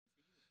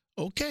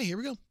Okay, here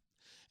we go.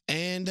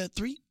 And a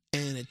 3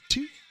 and a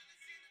 2.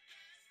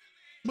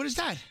 What is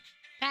that?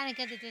 Panic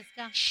at the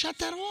Disco. Shut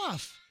that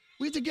off.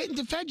 We have to get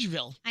into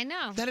Fejville. I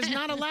know. That is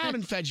not allowed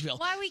in Fejville.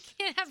 Why we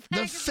can't have The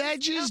Panic at the Disco?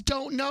 Fedges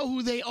don't know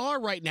who they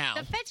are right now.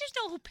 The Fedges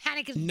know who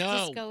Panic at the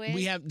No, Disco is.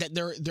 we have that.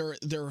 They're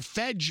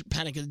Fej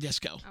Panic at the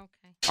Disco.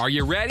 Okay. Are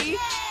you ready?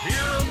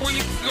 Here we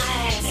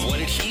go. What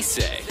did he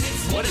say?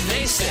 What did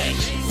they say?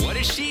 What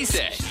did she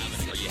say?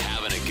 Are you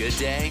having a good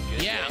day?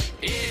 Yeah.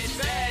 It's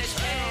Fej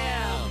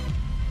Ham.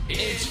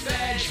 It's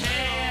Fej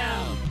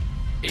Ham.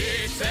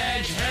 It's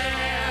Fej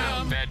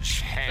Ham.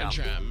 Fej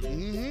Ham.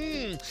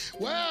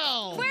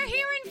 Well, We're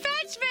here in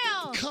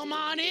Fedgeville. come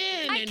on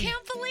in. I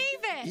can't believe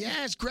it.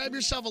 Yes, grab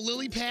yourself a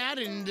lily pad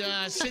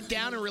and sit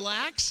down and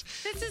relax.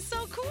 This is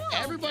so cool.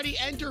 Everybody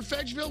enter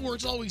Fedgeville where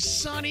it's always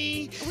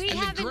sunny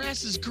and the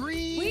grass is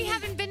green. We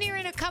haven't been here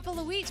in a couple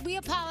of weeks. We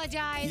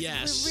apologize.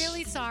 Yes. We're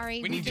really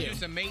sorry. We need to do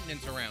some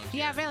maintenance around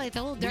here. Yeah, really. It's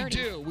a little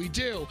dirty. We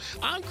do.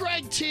 I'm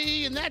Greg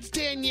T, and that's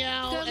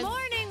Danielle. Good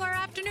morning or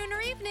afternoon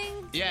or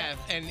evening. Yeah,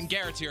 and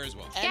Garrett's here as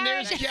well. And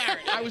there's Garrett.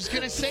 I was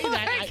going to say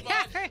that.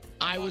 Garrett.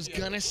 I was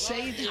going to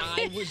say that.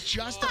 I was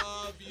just,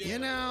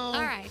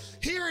 All right.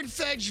 Here in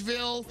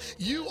Fedgeville,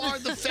 you are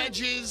the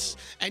Fedges,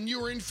 and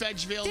you are in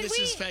Fedgeville. This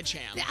is Fej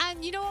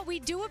Ham. You know what? We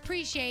do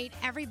appreciate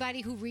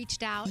everybody who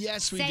reached out.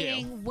 Yes, we do.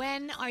 saying,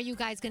 when are you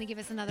guys going to give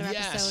us another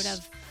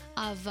episode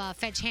of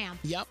Fej Ham?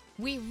 Yep.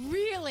 We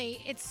really,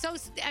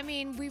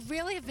 we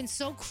really have been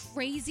so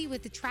crazy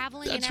with the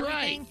traveling That's and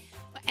everything. right.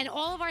 And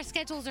all of our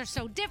schedules are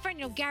so different.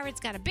 You know, Garrett's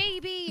got a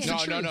baby.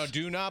 No.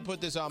 Do not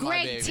put this on my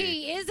Greg baby.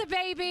 T is a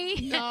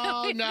baby.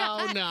 No. We've got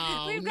a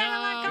lot Do going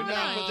not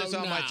on. put this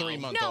on my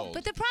 3-month-old. No,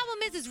 but the problem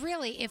is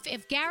really,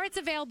 if Garrett's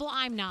available,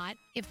 I'm not.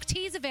 If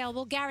T's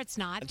available, Garrett's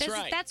not. That's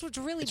right. That's what's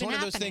really It's been one of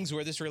happening. those things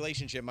where this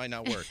relationship might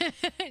not work.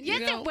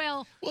 Yes, it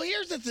will. Well,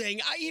 here's the thing.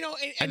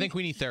 I think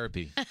we need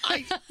therapy.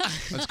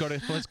 Let's go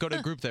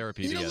to group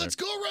therapy together. Let's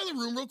go around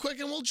the room real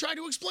quick, and we'll try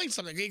to explain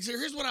something. Okay, so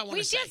here's what I want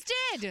to say. We just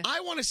did. I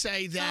want to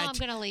say that. Oh,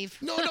 I'm gonna leave.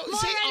 No. I'm Say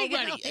already already.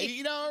 gonna leave.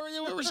 You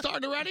know, we're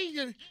starting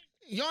already.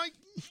 Yoink,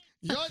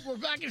 we're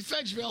back in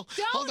Fedgeville.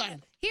 Hold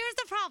on. Here's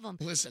the problem.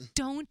 Listen.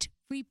 Don't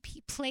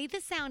play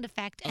the sound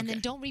effect, and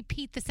then don't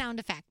repeat the sound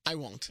effect. I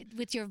won't.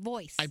 With your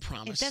voice. I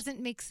promise. It doesn't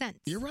make sense.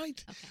 You're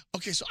right.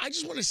 Okay, so I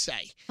just want to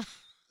say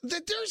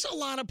that there's a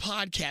lot of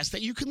podcasts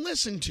that you can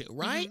listen to,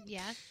 right? Mm-hmm,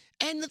 yes.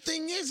 And the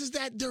thing is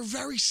that they're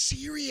very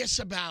serious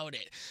about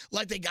it.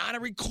 Like, they got to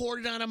record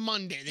it on a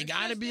Monday. They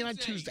got to be on a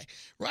Tuesday.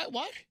 Right?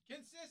 What?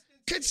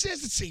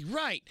 Consistency,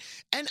 right.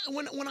 And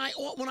when I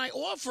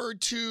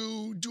offered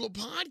to do a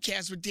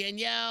podcast with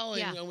Danielle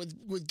and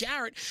with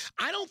Garrett,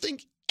 I don't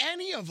think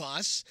any of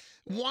us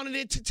wanted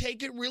it to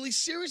take it really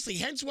seriously.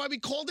 Hence why we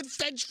called it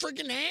Fej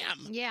friggin'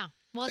 Ham. Yeah.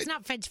 Well, it's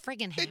not Fej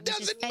friggin' Ham. It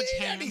doesn't mean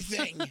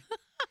anything.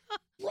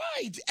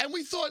 Right. And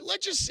we thought,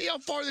 let's just see how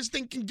far this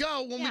thing can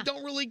go when we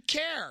don't really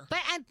care. But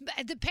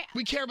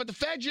we care about the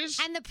Fedges.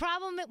 And the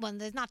problem, well,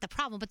 there's not the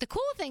problem, but the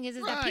cool thing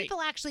is that people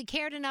actually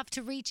cared enough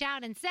to reach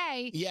out and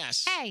say,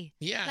 yes, hey,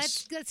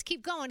 let's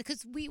keep going,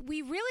 because we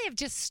really have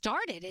just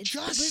started.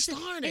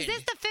 Started. Is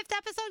this the 5th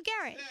episode,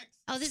 Garrett? 6.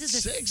 Oh, this is the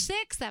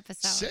 6th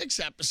episode.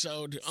 6th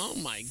episode. Oh,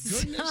 my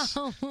goodness.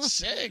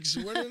 6.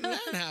 Where did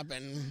that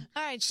happen?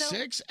 All right. So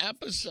 6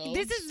 episodes.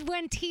 This is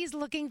when T's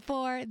looking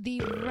for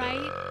the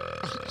right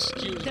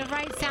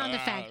sound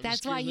effect.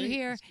 That's why you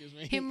hear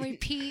him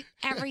repeat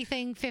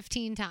everything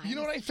 15 times. You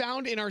know what I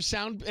found in our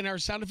sound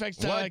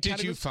effects? What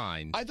did you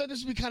find? I thought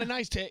this would be kind of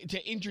nice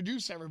to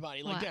introduce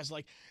everybody like this.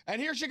 Like,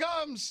 and here she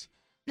comes.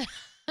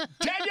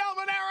 Danielle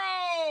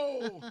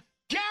Monero!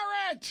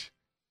 Garrett!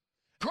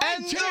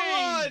 And the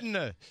one,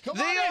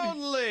 the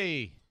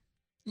only,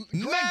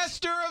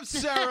 master of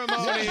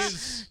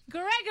ceremonies,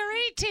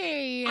 Gregory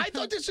T. I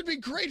thought this would be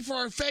great for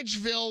our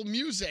Fedgeville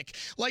music.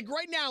 Like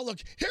right now, look,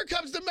 here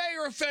comes the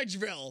mayor of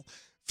Fedgeville.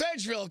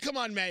 Fedgeville, come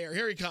on, mayor.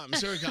 Here he comes.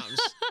 Here he comes.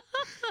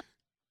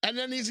 And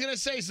then he's going to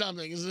say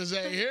something. He's going to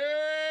say,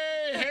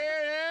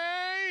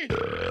 hey.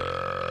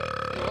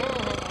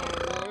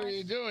 Oh, what are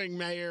you doing,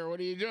 mayor? What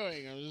are you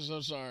doing? I'm so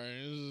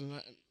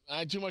sorry. I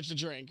had too much to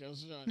drink.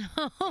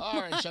 All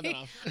right, shut it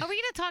off. Are we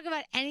going to talk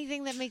about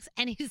anything that makes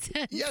any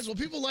sense? Yes, well,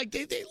 people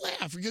they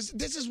laugh because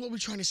this is what we're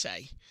trying to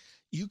say.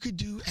 You could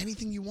do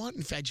anything you want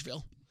in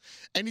Fedgeville.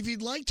 And if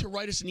you'd like to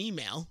write us an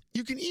email,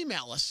 you can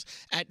email us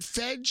at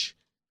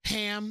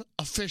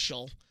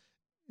FejHamOfficial.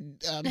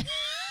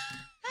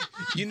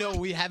 You know,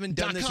 we haven't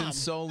done this in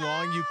so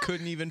long, you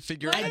couldn't even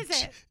figure out. What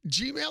is it?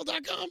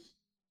 Gmail.com.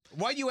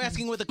 Why are you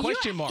asking with a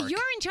question mark? You're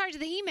in charge of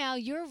the email.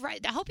 You're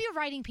right. I hope you're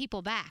writing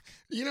people back.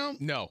 You know,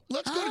 no.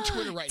 Let's go to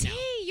Twitter right now.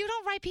 You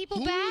don't write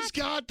people back? Who's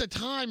got the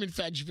time in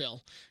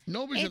Fedgeville?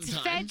 Nobody's got the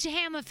time. It's Fej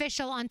Ham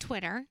Official on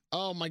Twitter.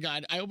 Oh, my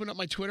God. I opened up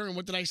my Twitter, and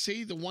what did I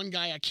see? The one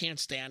guy I can't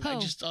stand. Who?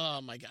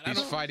 Oh, my God.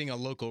 He's fighting a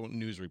local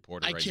news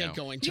reporter right now. I can't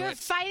go into You're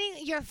it.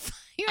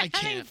 I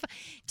can't.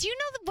 Do you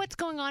know what's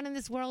going on in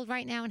this world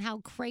right now and how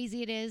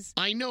crazy it is?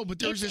 I know, but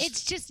there's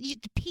It's just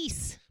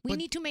peace. We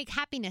need to make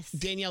happiness.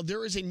 Danielle,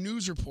 there is a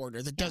news reporter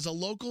reporter that does a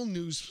local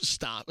news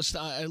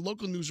a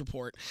local news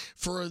report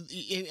for a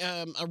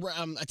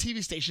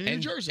TV station in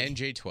New Jersey.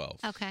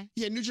 NJ12. Okay.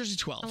 Yeah, New Jersey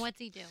 12. And what's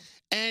he do?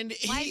 And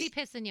Why is he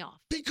pissing you off?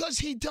 Because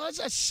he does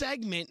a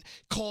segment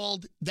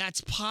called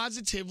That's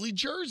Positively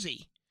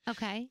Jersey.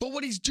 Okay. But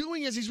what he's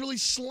doing is he's really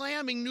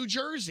slamming New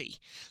Jersey.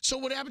 So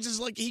what happens is,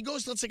 like, he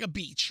goes to, let's take a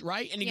beach,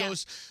 right? And he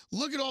goes,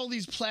 look at all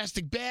these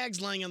plastic bags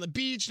laying on the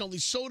beach and all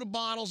these soda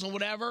bottles and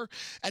whatever.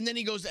 And then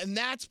he goes, and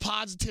that's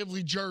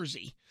positively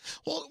Jersey.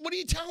 Well, what are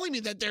you telling me?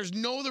 That there's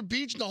no other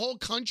beach in the whole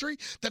country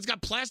that's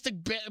got plastic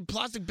bags and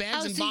bottles?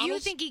 Oh, so you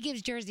think he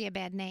gives Jersey a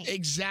bad name?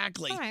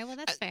 Exactly. All right, well,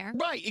 that's fair.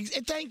 Right.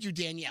 Thank you,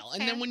 Danielle.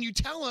 And then when you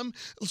tell him,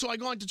 so I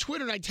go onto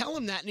Twitter and I tell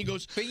him that, and he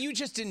goes, But you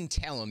just didn't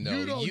tell him, though.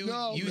 You don't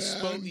know, you man.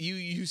 spoke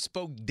you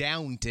spoke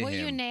down to him. Were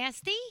you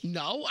nasty?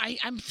 no,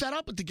 I'm fed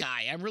up with the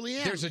guy. I really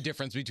am. There's a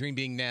difference between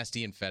being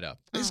nasty and fed up.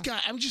 This guy,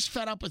 I'm just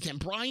fed up with him.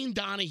 Brian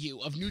Donahue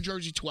of New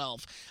Jersey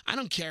 12. I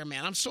don't care,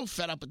 man. I'm so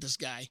fed up with this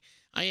guy.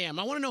 I am.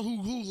 I want to know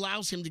who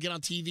allows him to get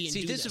on TV and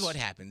See, do this is what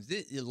happens.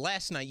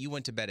 Last night, you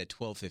went to bed at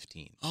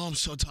 12:15. Oh, I'm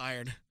so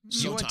tired.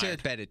 You went to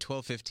bed at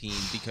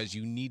 12:15 because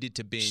you needed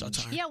to binge So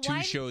tired. Yeah,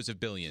 two shows of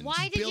Billions.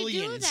 Why did you do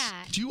Billions.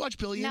 that? Do you watch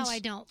Billions? No, I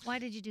don't. Why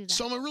did you do that?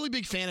 So I'm a really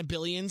big fan of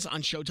Billions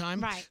on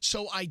Showtime. Right.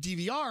 So I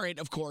DVR it,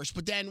 of course,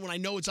 but then when I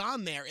know it's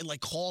on there, it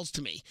like calls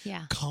to me.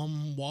 Yeah.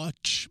 Come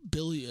watch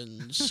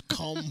Billions.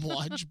 Come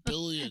watch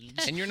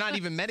Billions. And you're not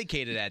even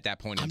medicated at that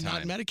point in I'm time.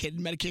 not medicated.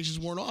 Medication's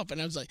worn off.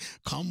 And I was like,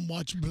 come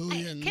watch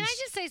Billions. Can I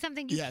just say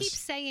something? You Yes. keep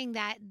saying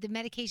that the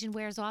medication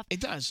wears off.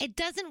 It does. It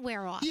doesn't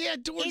wear off. Yeah,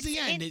 towards the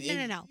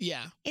end. No.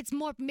 Yeah. It's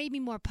maybe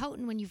more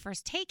potent when you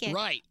first take it.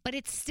 Right. But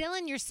it's still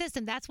in your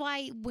system. That's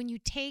why when you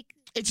take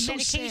It's so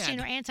medication sad.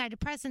 or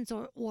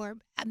antidepressants or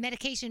a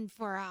medication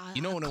for a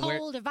when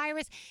cold or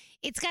virus,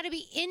 it's got to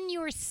be in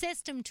your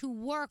system to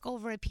work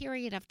over a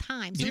period of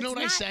time. So You know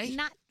it's what I say?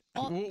 Not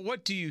all,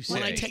 What do you say?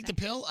 When I take the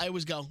pill, I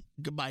always go,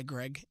 goodbye,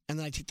 Greg. And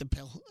then I take the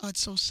pill. Oh,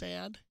 it's so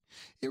sad.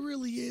 It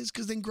really is,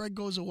 because then Greg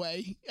goes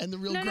away and the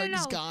real Greg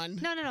is gone.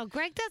 No.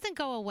 Greg doesn't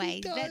go away.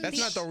 He does. That's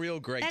not the real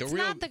Greg. That's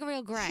not the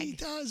real Greg. He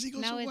does. He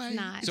goes No, away. it's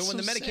not. So when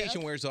the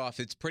medication sad. wears off,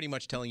 it's pretty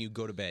much telling you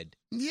go to bed.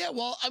 Yeah,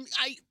 well,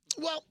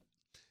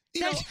 you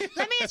know,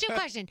 Let me ask you a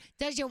question.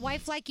 Does your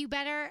wife like you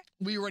better?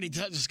 we already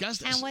discussed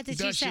this. And what did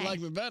she Does say? she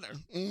like me better?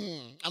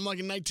 I'm like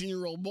a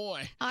 19-year-old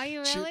boy. Are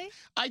you really?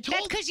 I told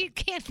That's because you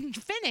can't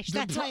finish. The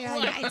That's why you're pro-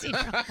 like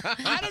 19-year-old.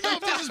 I don't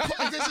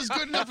know if this is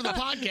good enough for the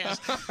podcast.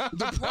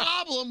 The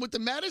problem with the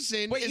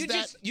medicine Wait,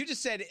 is you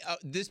just said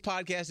this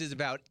podcast is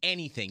about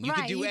anything. You Right,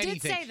 can do you did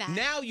anything. say that.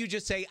 Now you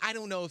just say, I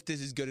don't know if this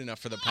is good enough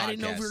for the podcast. I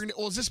didn't know if we were going to.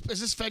 Well, is this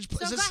Fej?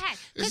 So is this, go ahead.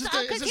 Is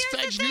Because this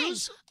here's Fej the thing.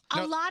 News?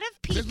 A lot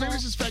of people. Maybe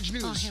this is Fej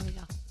News. Oh, here we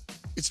go.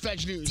 It's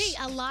Fej News. See,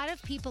 a lot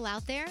of people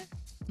out there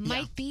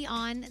might be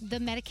on the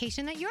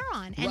medication that you're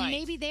on. And Right.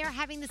 maybe they are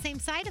having the same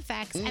side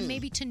effects. And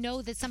maybe to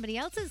know that somebody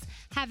else is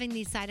having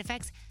these side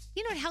effects,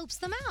 it helps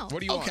them out.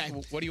 What do you Okay.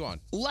 want? What do you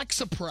want?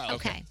 Lexapro.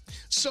 Okay.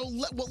 So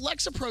what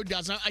Lexapro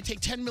does, I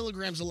take 10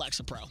 milligrams of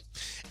Lexapro,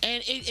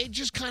 and it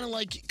just kind of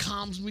like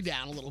calms me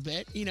down a little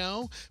bit,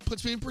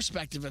 puts me in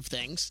perspective of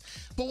things.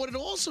 But what it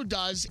also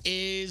does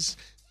is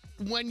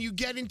when you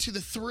get into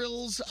the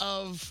thrills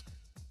of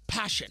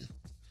passion,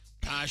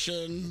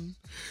 Sex,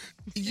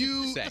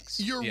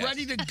 you're yes.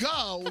 ready to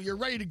go. You're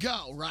ready to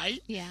go, right?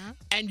 Yeah.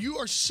 And you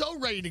are so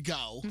ready to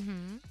go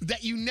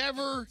that you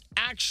never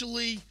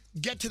actually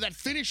get to that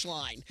finish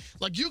line.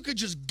 Like you could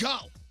just go.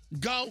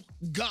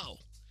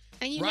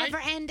 And you Right?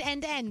 never end.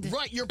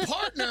 Right, your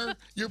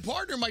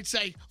partner might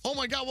say, "Oh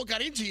my God, what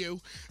got into you?"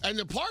 And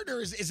the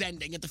partner is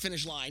ending at the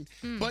finish line,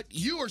 but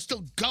you are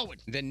still going.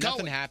 Then going,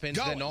 nothing happens.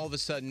 going. Then all of a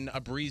sudden, a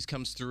breeze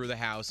comes through the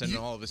house, and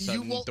all of a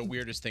sudden, the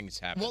weirdest things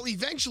happen. Well,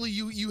 eventually,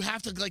 you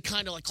have to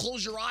kind of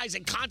close your eyes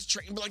and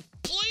concentrate and be like,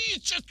 "Please,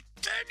 just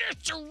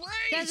finish the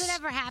race." Does it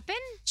ever happen?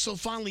 So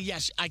finally,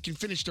 yes, I can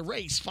finish the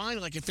race.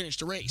 Finally, I can finish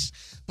the race,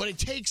 but it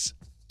takes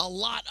a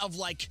lot of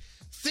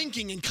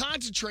thinking and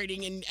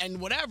concentrating and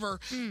whatever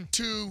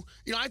to,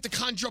 I have to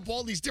conjure up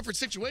all these different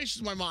situations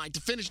in my mind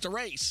to finish the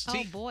race.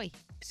 Oh, boy.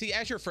 See,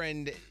 as your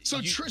friend,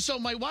 So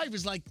my wife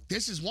is like,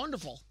 this is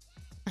wonderful,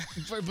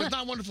 but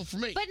not wonderful for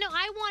me. But no,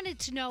 I wanted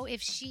to know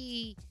if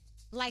she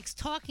likes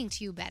talking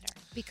to you better.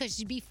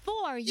 Because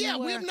before you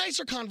were... we have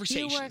nicer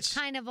conversations. You were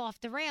kind of off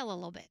the rail a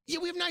little bit. Yeah,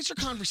 we have nicer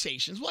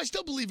conversations. Well, I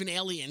still believe in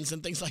aliens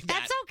and things like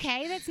that. That's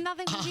okay. That's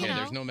nothing, yeah,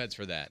 there's no meds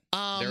for that.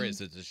 There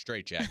is. It's a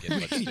straitjacket,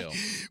 but still.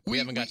 We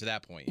haven't got to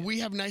that point yet. We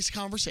have nice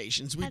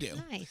conversations. We That's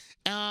do. nice.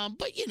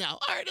 But, all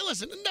right,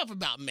 listen, enough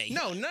about me.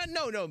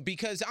 No,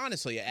 because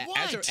honestly,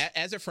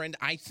 as a friend,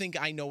 I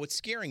think I know what's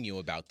scaring you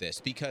about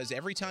this, because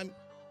every time...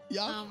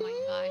 Yeah. Oh, my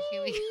gosh.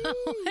 Here we go.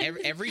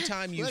 Every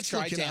time you've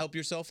tried to help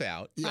yourself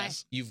out,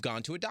 Yes. you've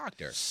gone to a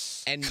doctor.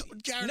 And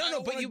Garrett, I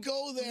don't wanna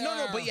go there.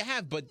 No, but you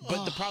have. But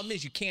the problem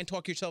is you can't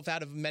talk yourself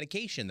out of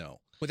medication though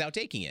without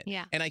taking it.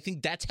 Yeah. And I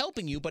think that's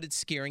helping you, but it's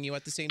scaring you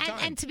at the same time.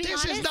 And to be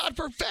This honest... is not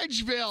for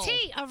Fedgeville.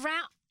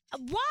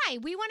 Why?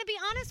 We want to be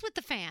honest with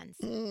the fans.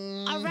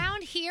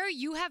 Around here,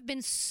 you have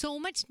been so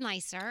much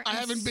nicer. I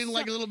haven't been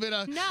like a little bit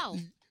of... No.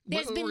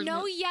 There's been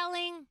no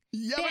yelling.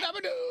 There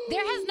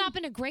has not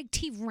been a Greg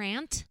T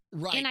rant.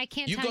 Right. And I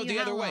can't you tell go you the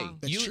how other way. long.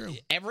 That's true.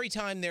 Every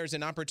time there's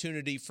an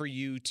opportunity for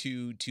you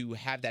to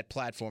have that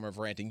platform of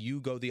ranting, you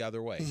go the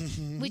other way.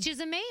 Which is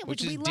amazing.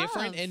 Which is we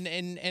different, love.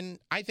 and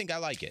I think I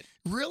like it.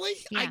 Really?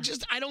 Yeah.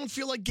 I don't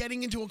feel like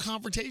getting into a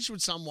confrontation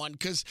with someone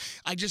because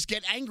I just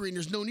get angry, and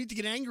there's no need to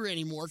get angry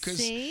anymore.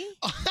 See?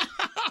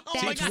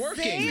 It's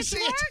working. It's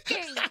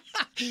working.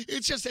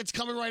 It's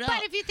coming right out.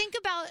 But if you think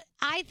about,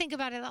 I think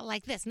about it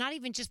like this, not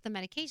even just the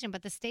medication,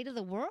 but the state of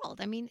the world.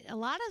 I mean, a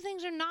lot of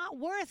things are not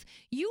worth,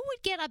 you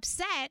would get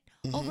upset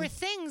over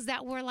things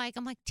that were like,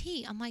 I'm like,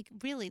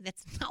 really,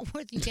 that's not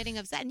worth you getting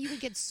upset. And you would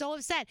get so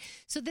upset.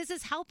 So this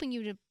is helping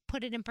you to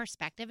put it in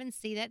perspective and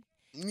see that.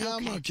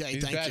 I'm okay.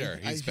 He's Thank better.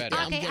 you. He's better.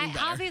 Okay,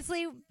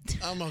 Obviously,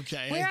 I'm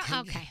okay. We're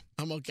okay.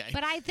 I'm okay.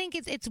 But I think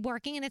it's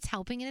working and it's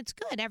helping and it's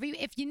good.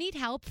 If you need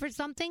help for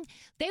something,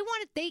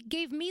 they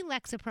gave me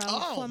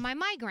Lexapro for my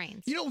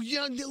migraines. Let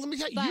me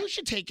tell you, you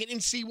should take it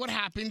and see what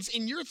happens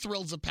in your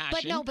thrills of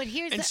passion. But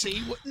here's and see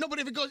what. No, but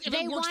if it works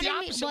the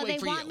opposite way for you.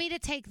 They want me to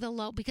take the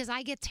low because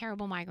I get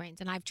terrible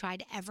migraines and I've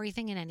tried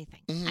everything and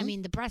anything. I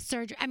mean, the breast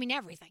surgery. I mean,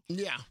 everything.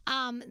 Yeah.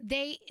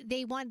 They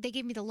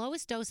gave me the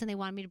lowest dose and they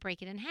wanted me to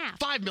break it in half.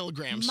 5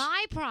 milligrams.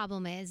 My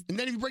problem is, and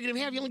then if you break it in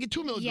half, you only get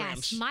 2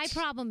 milligrams. Yes, my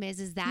problem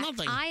is that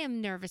Nothing. I am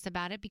nervous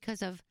about it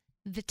because of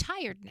the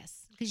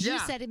tiredness. Because you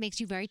said it makes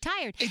you very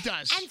tired. It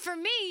does. And for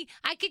me,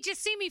 I could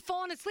just see me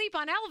falling asleep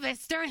on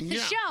Elvis during the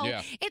show.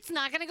 Yeah. It's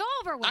not going to go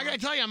over well. I got to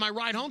tell you, on my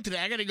ride home today,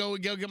 I got to go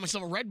get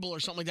myself a Red Bull or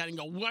something like that and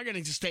go, I got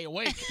to stay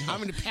awake. I'm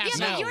going to pass out.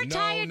 Yeah, but you're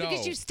tired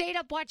because you stayed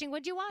up watching.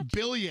 What'd you watch?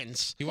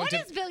 Billions. What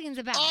is Billions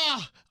about?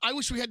 I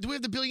wish we had. Do we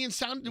have the Billions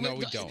sound? No,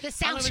 we don't. The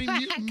soundtrack. I don't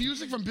have any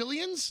music from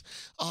Billions.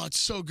 Oh, it's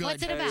so good.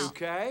 What's it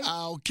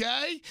about?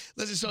 Okay.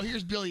 Listen, so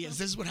here's Billions.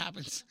 This is what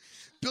happens.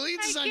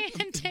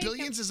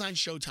 Billions is on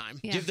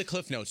Showtime. Yeah. Give the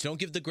Cliff Notes. Don't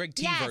give the Greg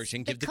T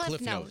version. Give the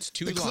Cliff Notes.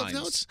 2 lines. Cliff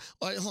Notes?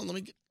 All right, hold on.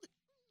 We're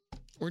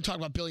going to talk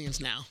about Billions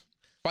now.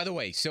 By the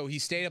way, so he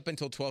stayed up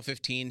until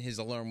 12:15. His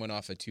alarm went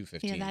off at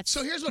 2:15. Yeah,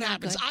 so here's what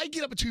happens. I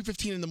get up at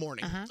 2:15 in the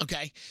morning,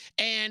 okay?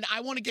 And I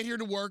want to get here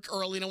to work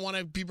early, and I want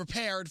to be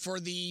prepared for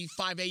the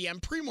 5 a.m.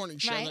 pre-morning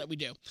show that we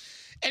do.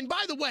 And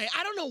by the way,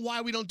 I don't know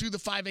why we don't do the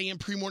 5 a.m.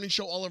 pre-morning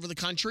show all over the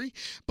country,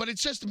 but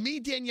it's just me,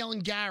 Danielle,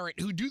 and Garrett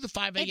who do the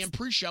 5 a.m.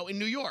 pre-show in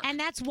New York. And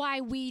that's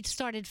why we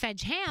started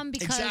Fej Ham,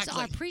 because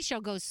our pre-show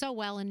goes so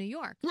well in New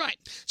York. Right.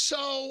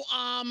 So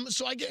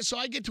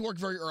I get to work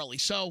very early.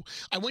 So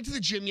I went to the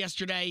gym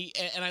yesterday,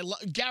 and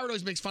Garrett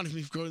always makes fun of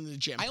me for going to the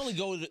gym. I only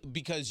go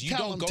because you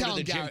don't go to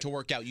the gym to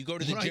work out. You go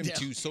to the gym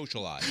to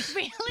socialize.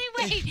 Really?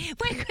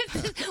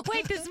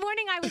 Wait. This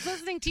morning I was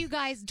listening to you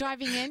guys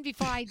driving in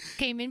before I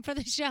came in for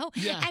the show.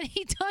 Yeah. And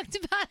he talked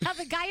about how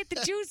the guy at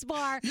the juice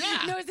bar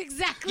knows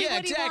exactly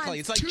what he wants.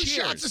 It's like 2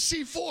 shots of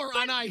C4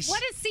 on ice.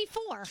 What is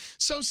C4?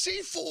 So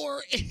C4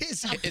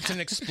 is... It's an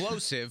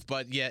explosive,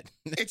 but yet...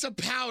 It's a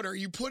powder.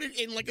 You put it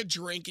in like a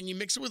drink, and you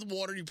mix it with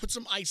water. You put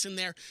some ice in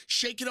there,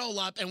 shake it all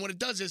up, and what it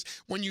does is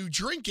when you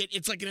drink it,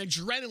 it's like an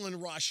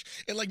adrenaline rush.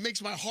 It like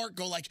makes my heart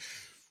go like...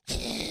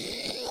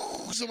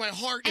 So my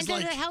heart is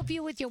like... And does it help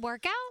you with your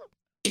workout?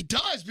 It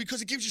does,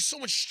 because it gives you so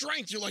much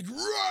strength. You're like, Rah!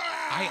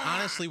 I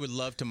honestly would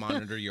love to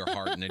monitor your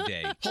heart in a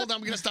day. Hold on,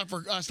 we're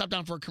gonna stop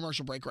down for a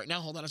commercial break right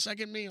now. Hold on a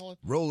second,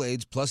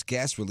 Rolaids plus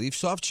gas relief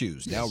soft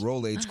chews. Now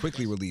Rolaids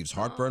quickly relieves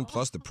heartburn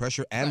plus the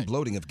pressure and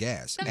bloating of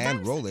gas.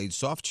 And Rolaids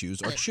soft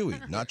chews are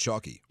chewy, not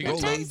chalky.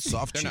 Rolaids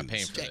soft chews. They're not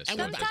paying for this.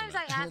 Sometimes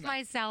I ask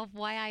myself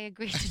why I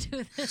agreed to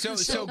do this.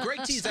 So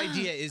Greg T's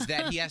idea is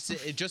that he has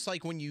to, just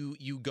like when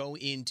you go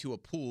into a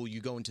pool,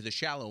 you go into the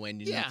shallow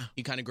end and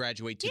you kind of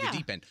graduate to the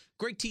deep end.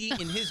 Greg T,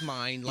 in his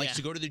mind, likes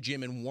to go to the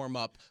gym and warm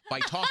up by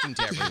talking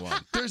to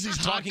everyone. There's these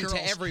talking hot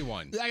girls. to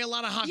everyone. I got a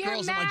lot of hot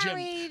girls in my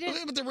gym.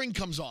 But the ring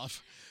comes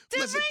off.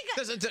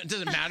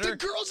 Doesn't matter. The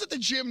girls at the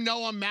gym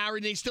know I'm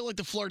married, and they still like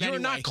to flirt anyway. You're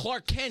not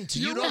Clark Kent.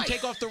 You don't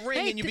take off the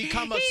ring and you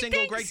become a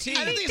single Greg T.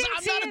 I'm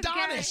not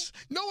Adonis.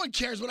 No one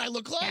cares what I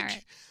look like.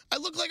 Garrett. I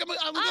look like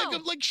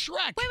I'm like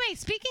Shrek. Wait.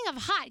 Speaking of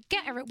hot,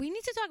 Garrett, we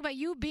need to talk about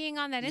you being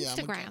on that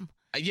Instagram.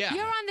 Yeah.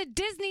 You're on the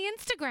Disney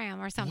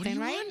Instagram or something,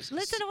 right? Want?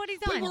 Listen to what he's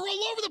on. Wait, we're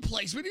all over the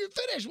place. We didn't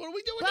finish. What are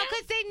we doing now? Well,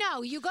 because they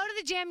know. You go to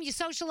the gym, you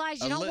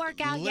socialize, you don't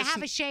work out, you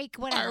have a shake,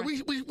 whatever. All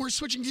right, we're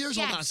switching gears.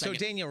 Hold on a second. So,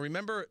 Daniel,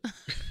 remember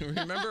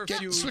a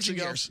few weeks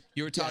ago,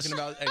 you were talking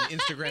about an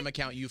Instagram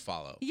account you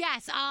follow.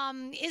 Yes.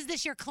 Is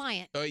this your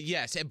client?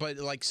 Yes, but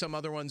like some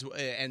other ones,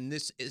 and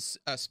this is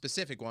a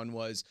specific one,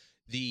 was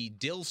the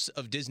DILFs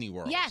of Disney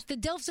World. Yes, the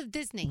DILFs of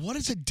Disney. What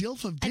is a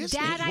DILF of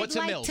Disney? What's a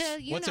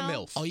MILF? What's a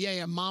MILF? Oh,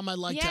 yeah, Mom, I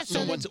like to...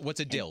 So what's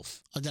a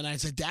DILF? Then I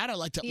said, Dad, I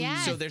like to...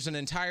 Yes. So there's an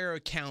entire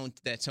account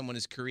that someone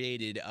has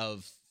created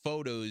of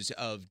photos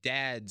of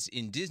dads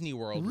in Disney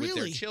World with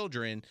their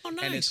children. Oh,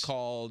 nice. And it's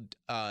called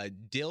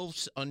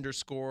DILFs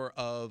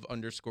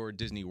 _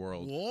 Disney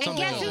World. Whoa. And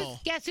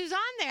guess who's on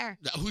there?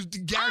 Who's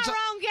our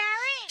own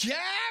Garrett. Garrett!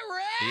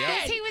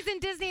 Yes, he was in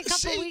Disney a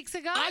couple weeks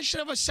ago. I should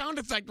have a sound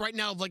effect right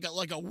now of like a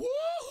woohoo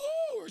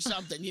or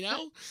something, you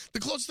know? The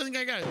closest thing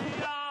I got.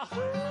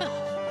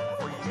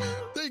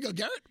 There you go,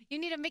 Garrett. You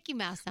need a Mickey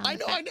Mouse sound I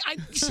know. effect. I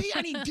see.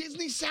 I need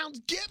Disney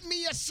sounds. Get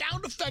me a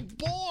sound effect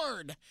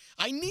board.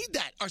 I need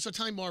that. All right, so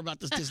tell me more about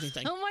this Disney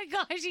thing. Oh my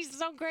gosh, he's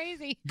so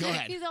crazy. Go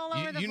ahead. He's all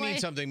over the place. You need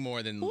something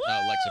more than Woo!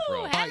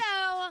 Lexapro.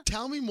 Hello.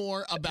 Tell me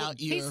more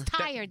about your. He's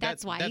tired.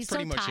 That's why. That's He's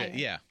pretty so much tired. it.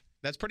 Yeah.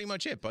 That's pretty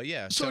much it. But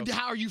yeah. So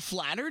how are you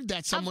flattered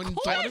that someone Of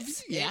thought of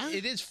course. you? Yeah.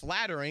 It is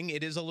flattering.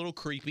 It is a little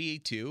creepy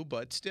too,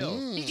 but still.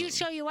 Did you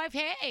show your wife?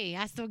 Hey,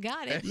 I still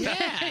got it.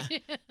 Yeah.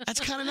 That's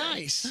kind of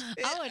nice.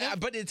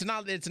 But it's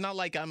not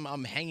like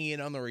I'm hanging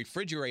it on the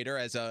refrigerator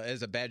as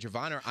a badge of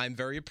honor. I'm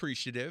very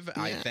appreciative.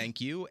 Yeah. I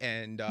thank you.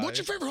 And What's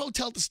your favorite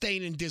hotel to stay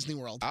in Disney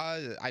World?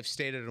 I've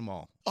stayed at them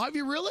all. Oh, have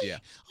you really? Yeah.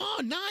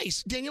 Oh,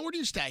 nice. Danielle, where do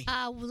you stay?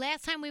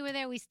 Last time we were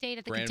there, we stayed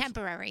at the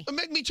Contemporary.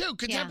 Me too.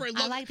 Contemporary.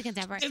 Yeah, I like the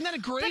Contemporary. Isn't that a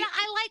great? But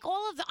I like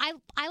all of the.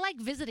 I like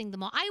visiting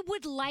them all. I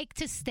would like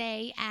to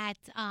stay at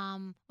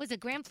was it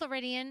Grand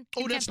Floridian?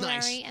 Oh, that's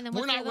nice. And then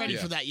We're what's the not other ready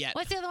one? for that yet.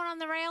 What's the other one on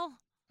the rail?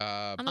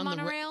 On the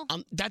monorail?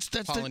 That's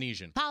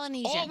Polynesian.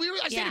 Polynesian. Oh,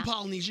 I stayed in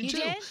Polynesian You too.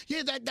 did?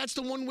 Yeah, that's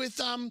the one with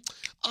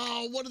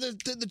what are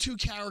the two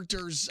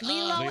characters?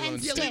 Lilo and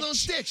Stitch. Yeah, Lilo and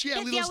Stitch. Yeah,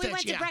 Lilo and Stitch. We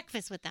went to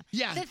breakfast with them.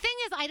 Yeah. The thing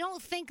is,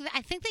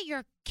 I think that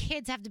your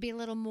kids have to be a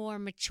little more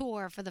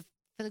mature for the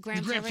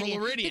Grand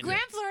Floridian. The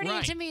Grand Floridian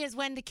Right. to me is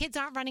when the kids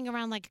aren't running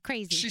around like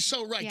crazy. She's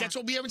so right. Yeah. That's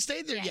what we haven't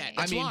stayed there yet.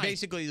 I That's mean, why.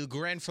 basically, the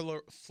Grand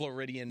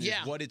Floridian is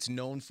what it's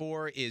known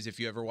for. Is if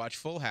you ever watch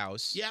Full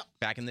House,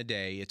 back in the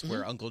day, it's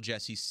where Uncle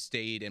Jesse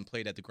stayed and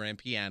played at the grand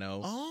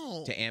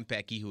piano to Aunt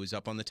Becky, who was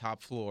up on the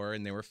top floor,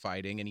 and they were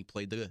fighting, and he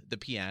played the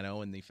piano,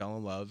 and they fell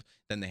in love.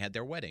 Then they had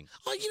their wedding.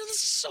 Oh, this is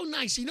so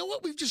nice. You know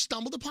what we've just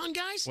stumbled upon,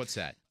 guys? What's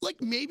that?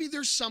 Like maybe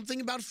there's something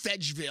about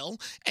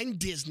Fejville and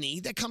Disney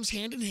that comes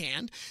hand in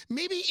hand.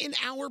 Maybe in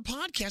our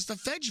podcast, the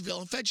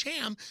Fejville and Fej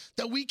Ham,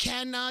 that we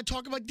can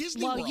talk about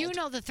Disney World. Well, you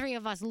know the three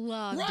of us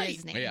love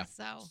Disney. Yeah.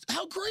 So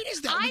how great is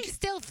that? I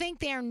still think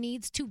there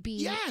needs to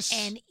be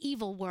an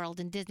evil world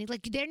in Disney.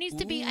 Like there needs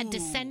to be a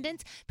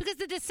Descendants because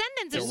the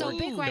Descendants are so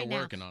big right now.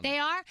 They're working on it. They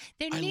are.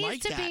 There I needs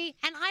like to that. be,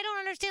 and I don't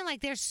understand.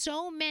 Like there's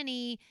so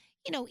many.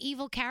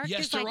 Evil characters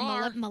Yes, there like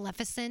are. You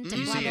Maleficent and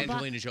see blah, blah, blah.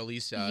 Angelina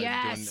Jolie's doing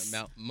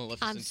Maleficent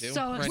I'm too.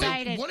 so right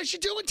excited. What is she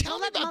doing? Tell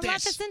me about this.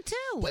 Maleficent too.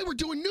 Wait, we're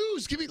doing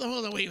news.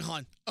 Hold on, wait, hold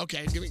on.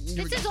 Okay, give me.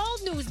 This is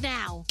old news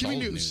now. Give me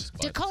Old news. news.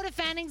 Dakota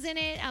Fanning's in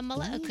it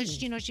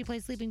because she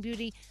plays Sleeping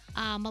Beauty.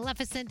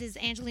 Maleficent is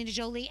Angelina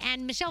Jolie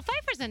and Michelle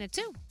Pfeiffer's in it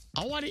too.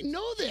 Oh, I didn't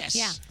know this.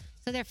 Yeah.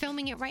 So they're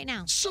filming it right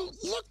now. So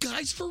look,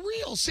 guys, for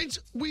real, since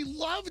we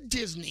love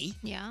Disney,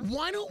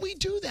 why don't we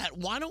do that?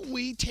 Why don't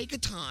we take a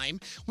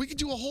time? We could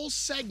do a whole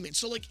segment.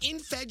 So like in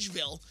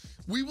Fejville,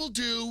 we will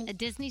do a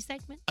Disney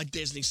segment. A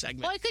Disney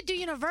segment. Well, I could do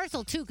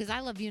Universal too because I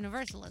love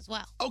Universal as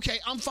well. Okay,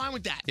 I'm fine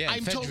with that. Yeah,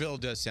 Fejville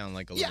does sound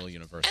like a little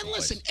Universal. And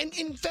listen, place. and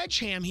in Fej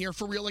Ham here,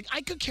 for real, like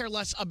I could care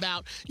less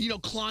about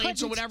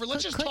clients or whatever.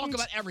 Let's just talk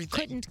about everything.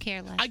 Couldn't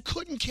care less. I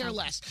couldn't care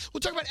less.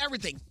 We'll talk about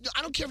everything.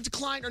 I don't care if it's a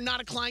client or not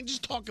a client.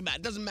 Just talk about it.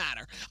 It doesn't matter.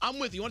 I'm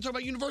with you. You want to talk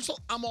about Universal?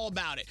 I'm all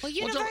about it. Well,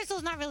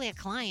 Universal's not really a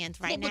client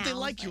right now. But they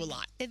like you a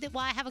lot.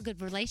 Well, I have a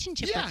good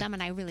relationship with them,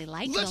 and I really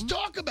like them. Let's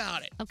talk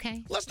about it.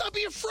 Okay. Let's not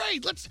be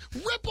afraid. Let's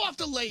rip off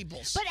the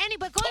labels. But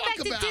anyway, going back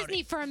to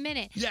Disney for a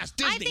minute. Yes,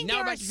 Disney. I think now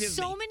there back are to Disney.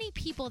 so many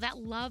people that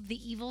love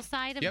the evil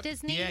side of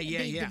Disney.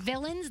 Yeah. The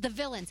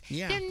villains.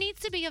 Yeah. There needs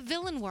to be a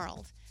villain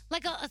world.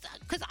 Like,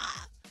 because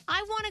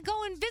I want to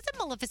go and visit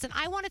Maleficent.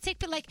 I want to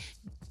take,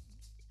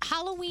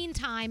 Halloween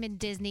time in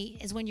Disney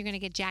is when you're going to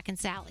get Jack and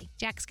Sally.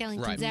 Jack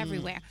Skellington's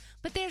everywhere.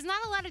 But there's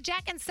not a lot of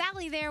Jack and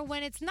Sally there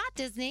when it's not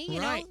Disney, you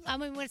know? I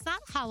mean, when it's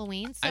not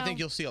Halloween. So. I think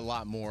you'll see a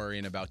lot more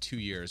in about 2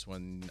 years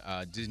when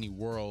Disney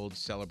World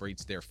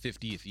celebrates their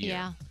 50th year.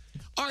 Yeah.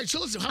 All right, so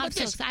listen, how about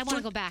this? I want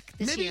to go back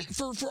this maybe year.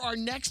 for our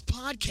next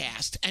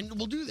podcast, and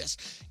we'll do this,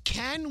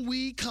 can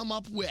we come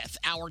up with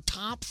our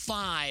top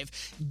 5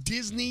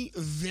 Disney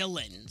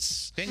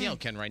villains? Danielle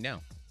can right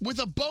now. With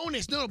a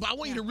bonus. No, but I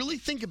want you to really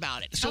think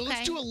about it. So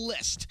let's do a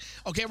list.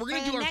 Okay, we're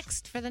going to do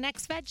for the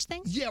next Fej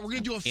thing? Yeah, we're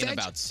going to do a Fej. In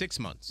about 6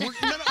 months. We're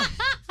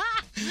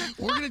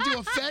going to do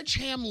a Fej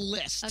Ham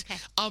list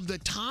of the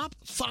top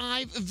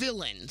 5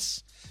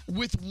 villains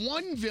with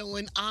one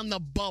villain on the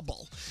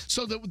bubble.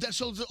 So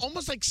it's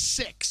almost like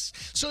 6.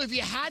 So if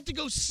you had to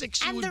go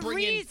 6, you would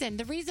bring in...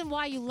 the reason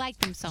why you like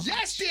them so much.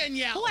 Yes,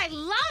 Danielle. Oh, I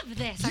love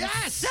this. Yes.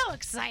 I'm so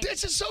excited.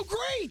 This is so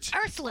great.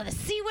 Ursula, the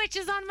Sea Witch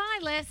is on my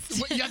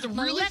list. Well, you have to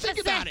really think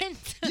about it.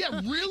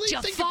 Yeah, really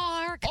think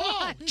Jafar.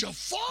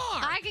 Jafar.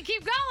 I can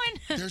keep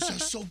going. They're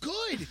so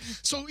good.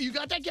 So you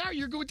got that, Gary?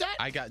 You're good with that?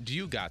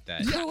 You got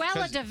that.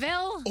 Cruella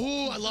DeVille.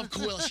 Oh, I love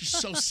Cruella. She's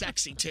so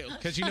sexy, too.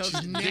 Because,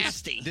 she's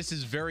nasty. This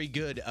is very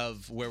good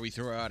of where we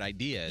throw out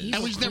ideas.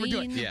 And we just never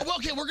do it. Yeah. Well,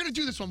 okay, we're going to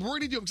do this one. We're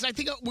going to do it because I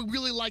think we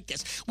really like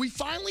this. We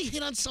finally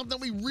hit on something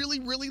we really,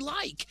 really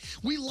like.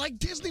 We like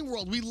Disney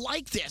World. We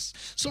like this.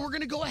 So we're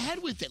going to go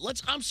ahead with it.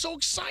 I'm so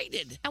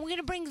excited. And we're going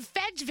to bring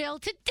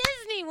Fejville to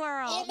Disney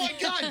World. Oh, my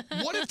God.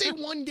 What if they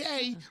one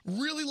day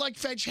really like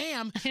Fej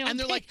Ham and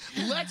they're like,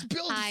 let's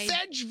build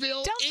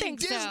Fejville in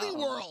Disney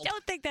World?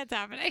 Don't think that's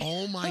happening.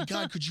 Oh my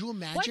God, could you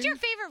imagine? What's your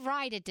favorite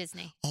ride at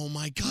Disney? Oh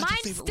my God, Mine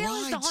the favorite still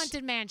rides. is the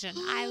Haunted Mansion.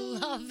 I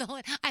love the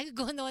Haunted. I could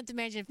go in the Haunted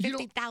Mansion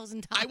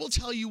 50,000 times. I will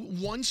tell you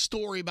one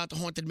story about the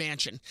Haunted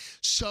Mansion.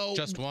 So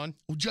Just one?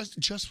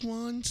 Just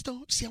one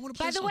story. See, I want to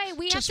play. By the way,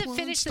 we have just to one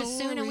finish this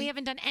soon, and we story.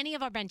 haven't done any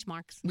of our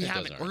benchmarks. We It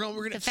haven't. does, We're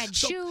gonna The Fed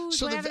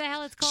shoes, whatever the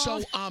hell it's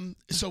called.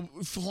 So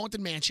for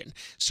Haunted Mansion.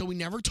 So we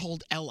never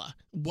told Ella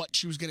what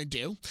she was gonna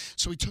do.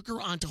 So we took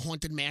her on to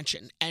Haunted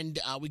Mansion, and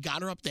we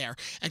got her up there,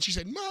 and she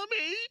said,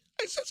 "Mommy,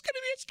 is this gonna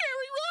be a scary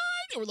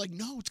ride?" And we're like,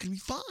 "No, it's gonna be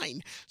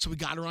fine." So we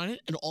got her on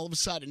it, and all of a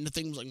sudden the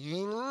thing was like,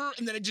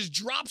 and then it just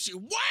drops you,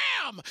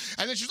 wham!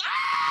 And then she's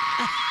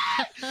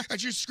ah! And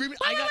she's screaming.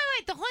 Wait.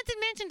 The Haunted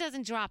Mansion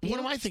doesn't drop you. What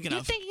am I thinking You're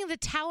of? You're thinking of the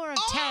Tower of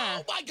Terror.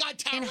 Oh my God,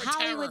 Tower in of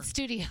Hollywood Terror.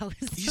 Studios.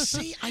 You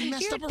see, I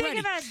messed up You're already. thinking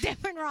about a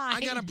different ride.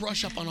 I gotta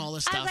brush up on all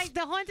this I stuff. was like,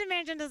 the Haunted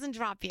Mansion doesn't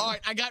drop you. All right,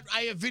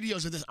 I have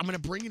videos of this. I'm gonna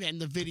bring it in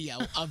the video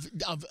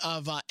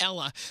of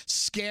Ella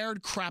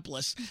scared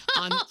crapless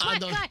on my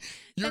the. God.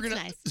 You're That's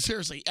gonna nice.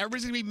 seriously.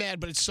 Everybody's gonna be mad,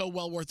 but it's so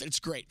well worth it. It's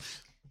great.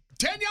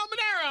 Danielle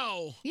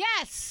Monero,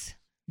 Yes.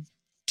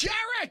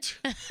 Jarrett,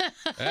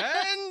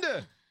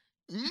 And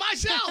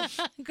myself.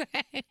 Great.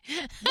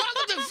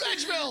 Welcome to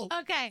Fedgeville.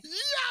 Okay.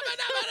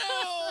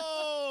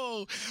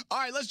 Yabba-dabba-doo. All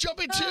right, let's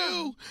jump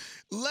into.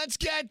 Let's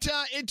get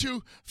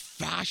into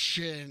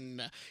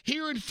fashion.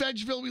 Here in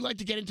Fedgeville, we like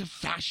to get into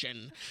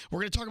fashion. We're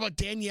going to talk about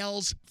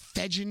Danielle's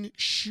Fedgin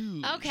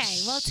shoes. Okay.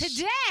 Well,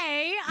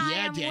 today I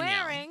am Danielle.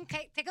 wearing.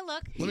 Okay, take a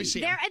look. Let me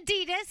see 'em. They're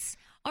Adidas.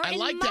 Or I in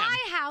like my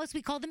them. house,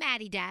 we call them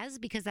Adidas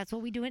because that's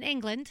what we do in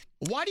England.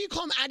 Why do you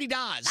call them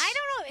Adidas? I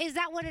don't know. Is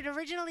that what it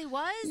originally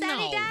was? No,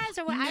 Adidas?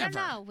 Or what? I don't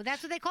never. know.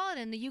 That's what they call it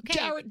in the UK.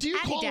 Garrett, do you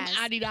Adidas. call them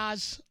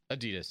Adidas?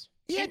 Adidas.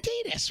 Yeah,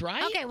 Adidas,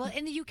 right? Okay, well,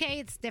 in the UK,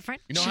 it's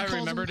different. You know She how I calls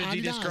remembered them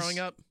Adidas Adidas. growing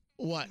up?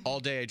 What? All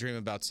day I dream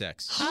about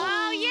sex.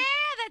 Oh, yeah,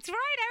 that's right.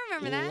 I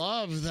remember that.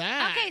 Love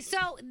that. Okay,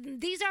 so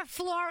these are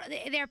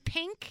they're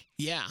pink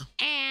Yeah.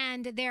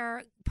 and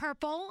they're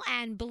purple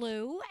and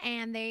blue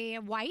and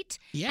they're white.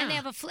 Yeah. And they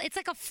have it's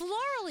like a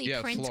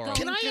florally print floral. going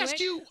Can I through ask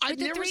it you? I've with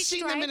the never 3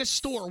 seen them in a stripes.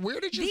 store. Where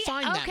did you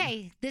find them?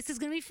 Okay, this is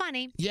going to be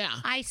funny. Yeah.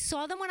 I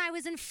saw them when I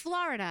was in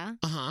Florida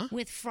Uh-huh.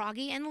 with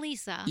Froggy and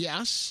Lisa.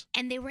 Yes.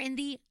 And they were in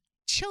the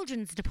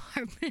children's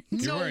department.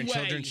 You're No wearing way.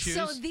 children's shoes?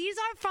 So these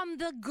are from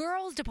the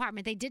girls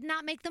department. They did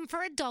not make them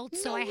for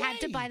adults, so No I had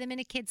to way. buy them in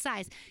a kid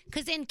size.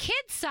 Because in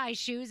kid size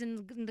shoes,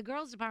 in the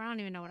girls department, I don't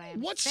even know what I am.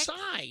 What 6?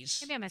 size?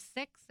 Maybe I'm a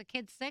 6, a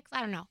kid 6.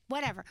 I don't know.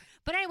 Whatever.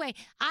 But anyway,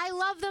 I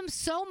love them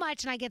so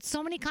much, and I get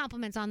so many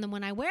compliments on them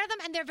when I wear them,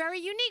 and they're very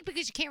unique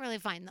because you can't really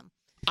find them.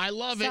 I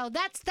love it. So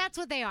that's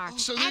what they are.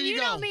 So there and you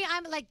you know go. me,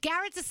 I'm like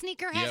Garrett's a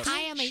sneakerhead. Yep.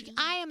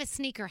 I am a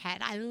sneakerhead.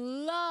 I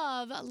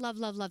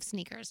love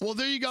sneakers. Well,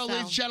 there you go, So-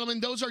 ladies and gentlemen.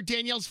 Those are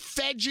Danielle's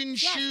Fedgin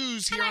Yes.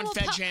 shoes And here I on will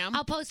Fej Ham.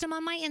 I'll post them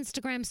on my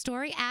Instagram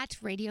story at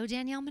Radio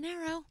Danielle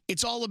Monero.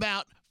 It's all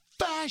about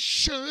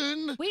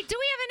fashion. Wait, do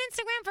we have an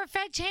Instagram for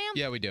Fej Ham?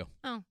 Yeah, we do.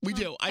 Oh, We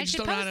well, do. I just should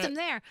don't know post how to- them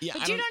there. Yeah,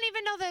 but I you don't- don't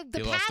even know the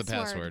You password. lost the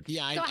password.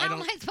 Yeah, So I how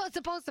don't. am I supposed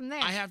to post them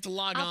there? I have to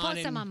log I'll on.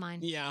 post them and- on mine.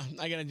 Yeah,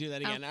 I got to do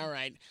that again. Okay. All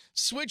right.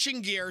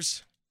 Switching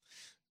gears.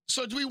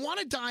 So, do we want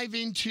to dive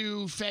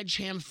into Fej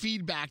Ham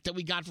feedback that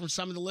we got from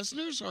some of the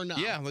listeners or no?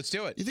 Yeah, let's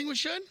do it. You think we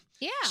should?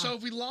 Yeah. So,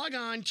 if we log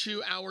on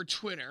to our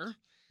Twitter.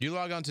 You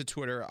log on to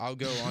Twitter. I'll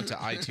go onto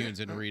iTunes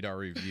and read our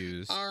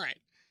reviews. All right.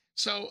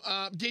 So,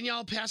 Danielle,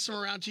 I'll pass them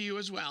around to you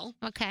as well.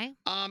 Okay.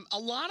 A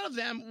lot of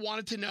them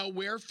wanted to know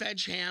where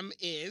Fej Ham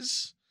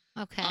is.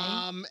 Okay.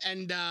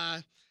 And,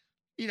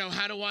 you know,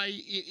 how do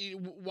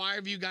why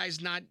have you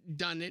guys not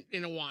done it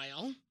in a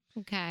while?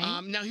 okay.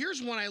 Now,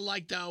 here's one I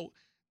like, though.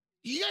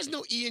 You guys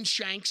know Ian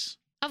Shanks?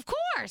 of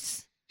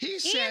course. He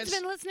Ian's says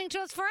been listening to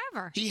us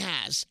forever. he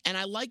has, and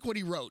I like what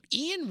he wrote.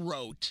 Ian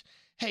wrote,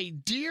 "Hey,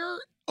 dear,"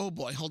 oh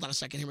boy, hold on a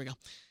second. Here we go.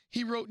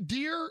 He wrote,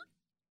 "Dear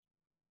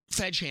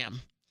Fej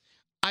Ham,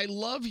 I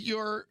love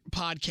your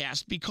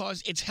podcast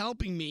because it's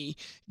helping me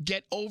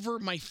get over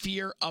my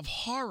fear of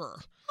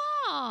horror."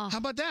 Oh. How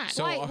about that?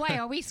 So- wait,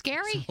 are we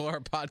scary? So our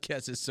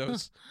podcast is so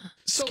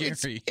So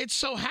scary. it's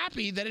so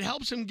happy that it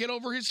helps him get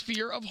over his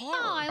fear of horror.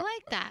 Oh, I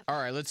like that. All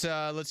right, let's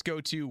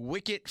go to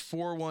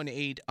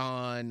Wicket418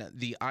 on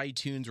the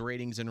iTunes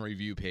ratings and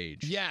review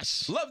page.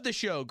 Yes. Love the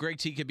show. Greg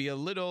T could be a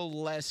little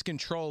less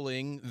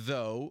controlling,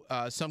 though.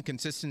 Some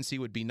consistency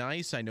would be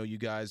nice. I know you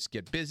guys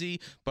get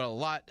busy, but a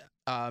lot.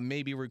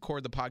 Maybe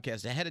record the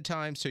podcast ahead of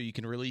time so you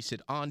can release it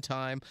on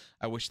time.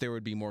 I wish there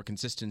would be more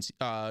consistency,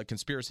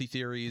 conspiracy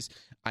theories.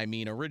 I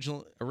mean,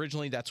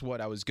 originally that's what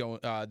I was going.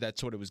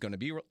 That's what it was going to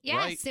be, Yes,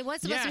 right? it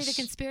was supposed to be Yes. the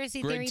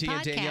conspiracy Greg theory T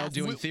and Danielle podcast.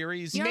 doing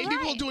theories. You're Maybe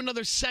right. we'll do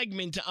another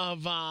segment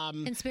of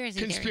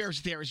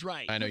Conspiracy theories.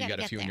 Right. I know We you gotta got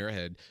a get few in there.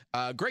 your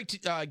head. Greg T,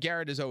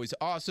 Garrett is always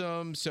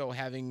awesome. So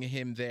having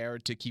him there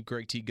to keep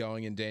Greg T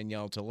going and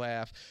Danielle to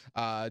laugh,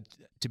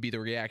 to be the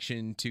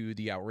reaction to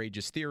the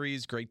outrageous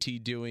theories. Greg T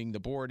doing the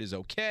board is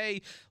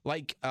okay.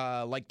 Like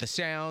the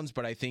sounds,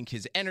 but I think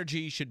his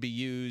energy should be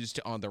used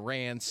on the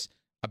rants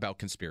about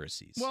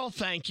conspiracies. Well,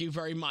 thank you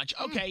very much.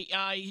 Okay,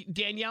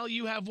 Danielle,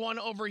 you have one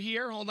over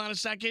here. Hold on a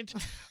second.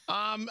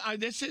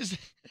 This is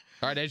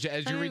All right, as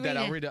you read that,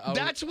 I'll read it.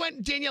 That's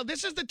when, Danielle,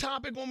 this is the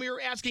topic when we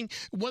were asking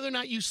whether or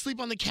not you sleep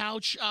on the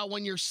couch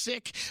when you're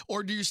sick,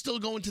 or do you still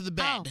go into the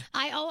bed?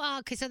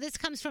 Okay, so this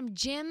comes from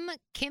Jim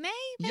Kimmey,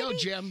 maybe? Yo,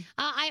 Jim.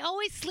 I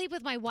always sleep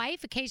with my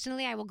wife.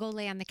 Occasionally, I will go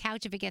lay on the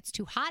couch if it gets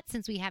too hot,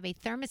 since we have a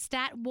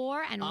thermostat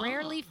war and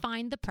rarely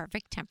find the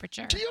perfect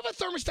temperature. Do you have a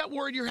thermostat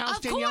war in your house,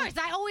 Of Danielle? course.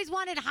 I always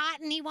want it hot,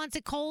 and he wants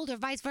it cold, or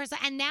vice versa.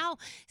 And now,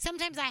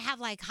 sometimes I have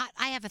like hot.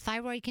 I have a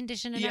thyroid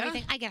condition and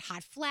everything. I get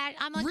hot flash.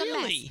 I'm like a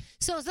mess.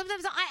 So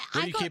sometimes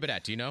Where do you keep it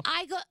at? Do you know?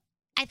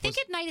 I think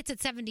at night it's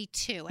at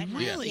 72. At night,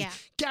 Really? yeah.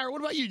 Garrett, what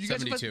about you? You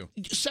 72.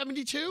 guys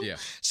 72? Yeah.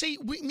 See,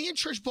 me and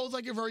Trish both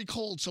like it very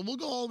cold, so we'll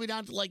go all the way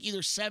down to like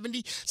either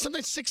 70,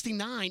 sometimes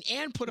 69,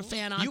 and put a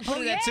fan on. You put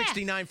it at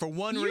 69 for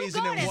one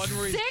reason and one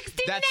reason.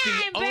 That's the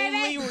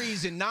only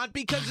reason, not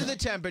because of the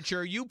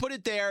temperature. You put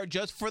it there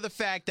just for the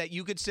fact that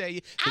you could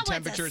say the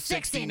temperature is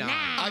 69.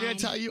 I'm going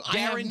to tell you,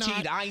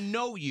 guaranteed. I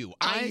know you.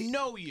 I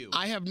know you.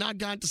 I have not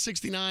gone to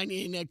 69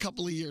 in a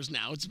couple of years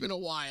now. It's been a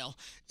while.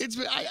 It's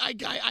been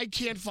I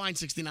can't find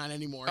 69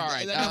 anymore. All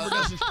right. That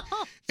number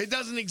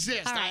doesn't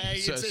exist. Right.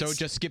 So it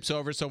just skips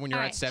over. So when you're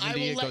at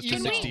 70, it goes to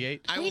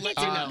 68.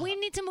 We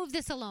need to move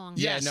this along.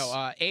 Yes. Yeah, no.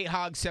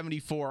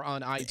 AHOG74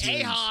 on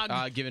iTunes.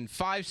 AHOG. Given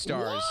 5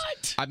 stars.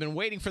 What? I've been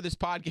waiting for this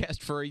podcast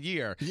for a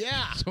year.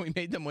 Yeah. So we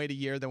made them wait a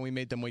year, then we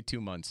made them wait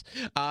 2 months.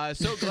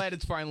 So glad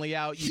it's finally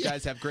out. You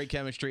guys have great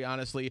chemistry,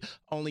 honestly.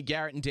 Only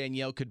Garrett and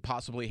Danielle could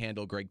possibly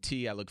handle Greg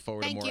T. I look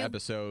forward to more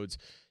episodes.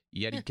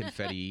 Yeti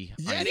confetti.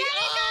 Yeti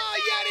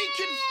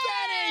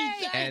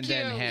confetti. Thank and you.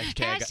 Then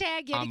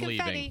hashtag Yeti I'm confetti.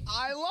 leaving.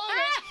 I love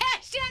it.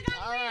 Hashtag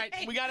I'm All right,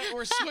 leaving.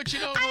 we're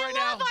switching over right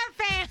now. I love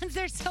our fans.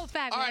 They're so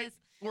fabulous. All right,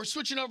 we're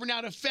switching over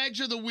now to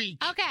Fej of the Week.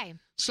 Okay.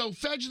 So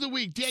Fej of the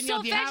Week, Danielle,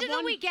 So do you have Fej of one?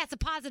 the Week, yes, a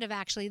positive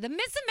actually. The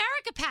Miss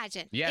America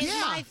pageant Yes. is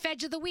Yeah. my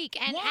Fej of the Week,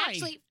 and Why?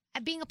 actually.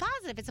 Being a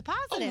positive. It's a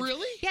positive. Oh,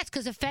 really? Yes,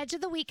 because a Fej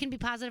of the Week can be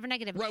positive or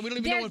negative. Right, we don't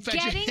even know what Fej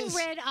They're is. getting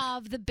rid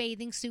of the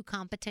bathing suit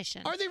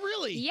competition. Are they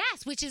really?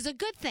 Yes, which is a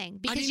good thing.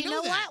 Because didn't you know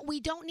know that. what? We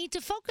don't need to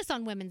focus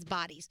on women's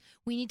bodies.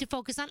 We need to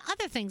focus on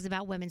other things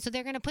about women. So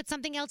they're going to put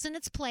something else in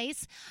its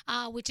place,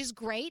 which is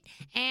great.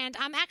 And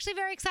I'm actually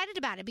very excited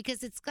about it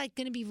because it's like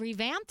going to be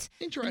revamped.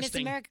 Interesting. The Miss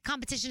America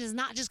competition is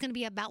not just going to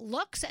be about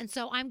looks. And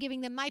so I'm giving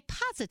them my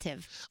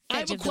positive I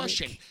have Fej a of the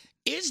question. week.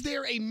 Is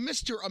there a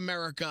Mr.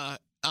 America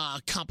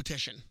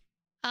competition?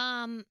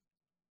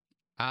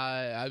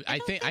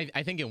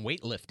 I think in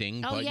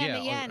weightlifting, Oh, but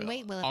yeah, in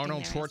weightlifting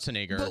Arnold there is.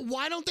 Schwarzenegger. But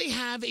why don't they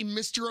have a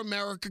Mr.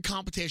 America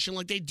competition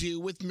like they do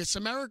with Miss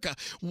America?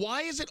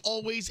 Why is it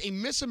always a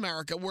Miss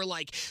America where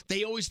like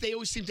they always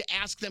seem to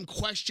ask them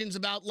questions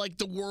about like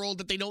the world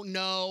that they don't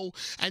know,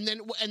 and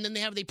then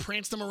they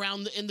prance them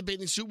around in the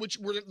bathing suit, which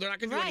they're not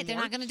going to do anymore. Right, they're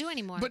not going to do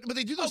anymore. But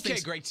they do those things.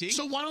 Okay, Greg T.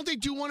 So why don't they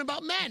do one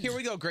about men? Here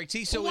we go, Greg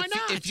T. So Well, why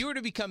not? if you were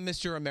to become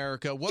Mr.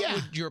 America, what Yeah.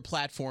 would your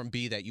platform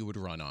be that you would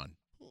run on?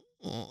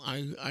 Well,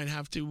 I'd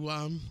have to.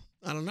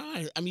 I don't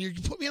know. I mean, you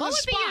put me on what the would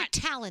spot. be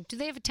your talent? Do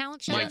they have a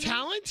talent show? My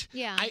talent?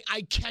 Yeah.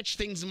 I catch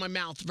things in my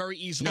mouth very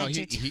easily.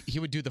 No, he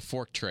would do the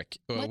fork trick.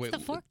 What's the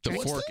fork The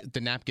trick? fork,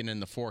 the napkin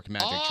and the fork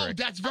magic trick.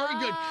 That's very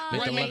good.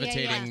 Like the yeah,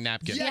 levitating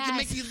napkin. Yeah, to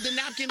make Yes. the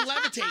napkin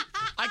levitate.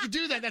 I could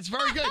do that. That's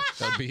very good.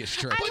 That would be his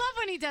trick. I love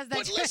when he does that.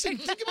 But listen,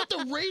 think about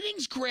the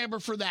ratings grabber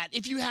for that.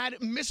 If you had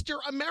Mr.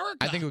 America,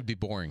 I think it would be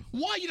boring.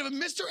 why you'd have a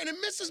Mr. and a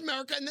Mrs.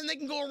 America, and then they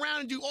can go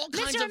around and do all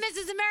kinds Mr. of. and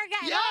Mrs. America.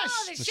 And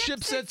Yes. the The ship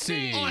ship set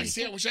sea. Oh, I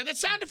see. I wish I had that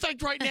sound effect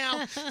right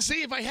now.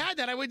 See, if I had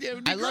that, it would be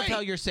I love great. how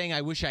you're saying,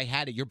 I wish I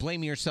had it. You're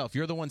blaming yourself.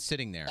 You're the one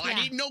sitting there. Oh, I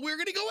didn't know we were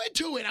going to go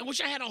into it. I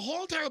wish I had a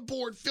whole entire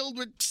board filled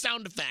with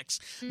sound effects.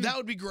 That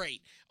would be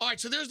great. All right,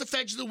 so there's the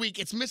Fej of the Week.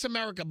 It's Miss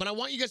America, but I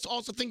want you guys to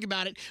also think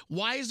about it.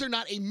 Why is there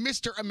not a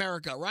Mr.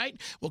 America, right?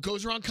 What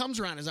goes around comes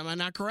around. Am I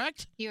not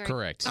correct? You're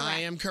Correct. I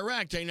am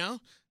correct, I know.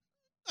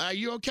 Are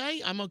you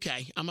okay? I'm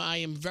okay. I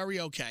am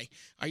very okay.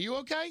 Are you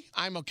okay?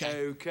 I'm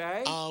okay.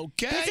 Okay.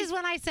 Okay. This is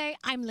when I say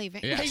I'm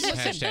leaving. Yes, Hey, listen.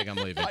 hashtag I'm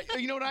leaving.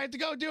 You know what I have to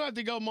go do? I have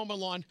to go mow my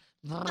lawn.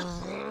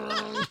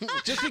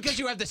 Just because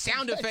you have the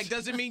sound effect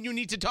doesn't mean you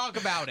need to talk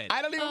about it.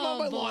 I don't even mow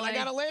my lawn. I boy.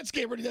 got a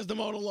landscaper that does the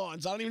mow the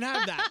lawns. I don't even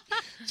have that.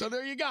 So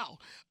there you go.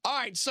 All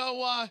right.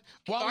 So, All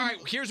right,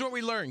 here's what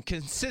we learned.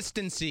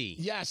 Consistency.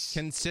 Yes.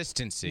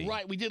 Consistency.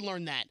 Right. We did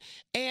learn that.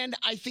 And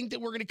I think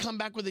that we're going to come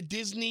back with a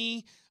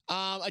Disney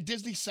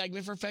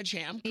segment for Fej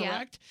Ham, Yeah.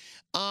 correct?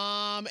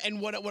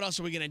 And what else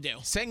are we going to do?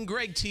 Send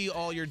Greg T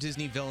all your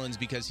Disney villains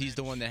because he's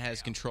the one that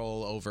has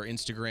control over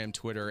Instagram,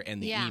 Twitter,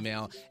 and the Yeah.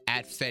 email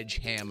at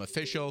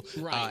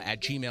FejHamOfficial, Right.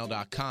 at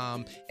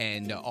gmail.com,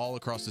 and all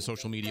across the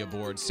social media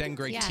boards. Send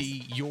Greg Yes.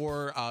 T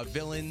your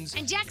villains.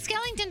 And Jack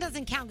Skellington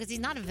doesn't count because he's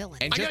not a villain.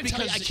 And I just got to tell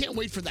you, because I can't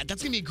wait for that.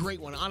 That's going to be a great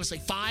one, honestly.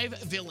 5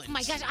 villains. Oh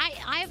my gosh,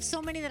 I have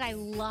so many that I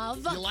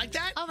love. You like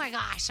that? Oh my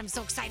gosh, I'm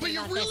so excited But you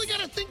about really this.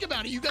 got to think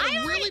about it. You got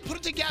to really put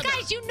it together.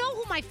 Guys, you know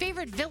who my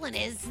favorite villain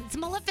is. It's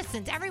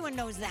Maleficent. Everyone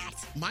knows that.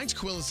 Mine's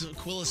Quilla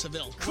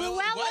Seville.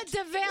 Cruella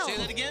DeVille. Say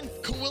that again?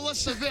 Quilla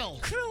Seville.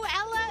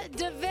 Cruella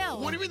DeVille.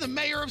 What do you mean, the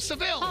mayor of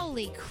Seville?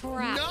 Holy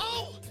crap.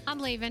 No? I'm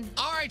leaving.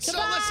 All right,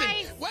 Goodbye. so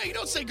listen. Wait, you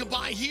don't say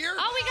goodbye here.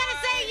 Oh, we got to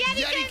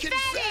say Yeti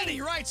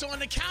confetti. Right, so on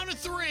the count of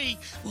 3,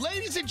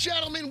 ladies and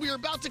gentlemen, we are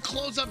about to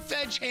close up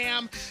Fej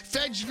Ham.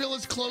 Fejville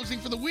is closing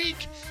for the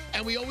week,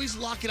 and we always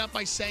lock it up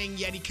by saying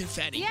Yeti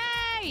confetti.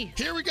 Yay!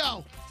 Here we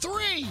go.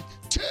 3,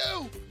 2,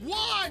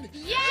 1.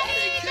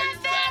 Yeti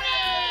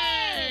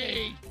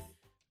confetti!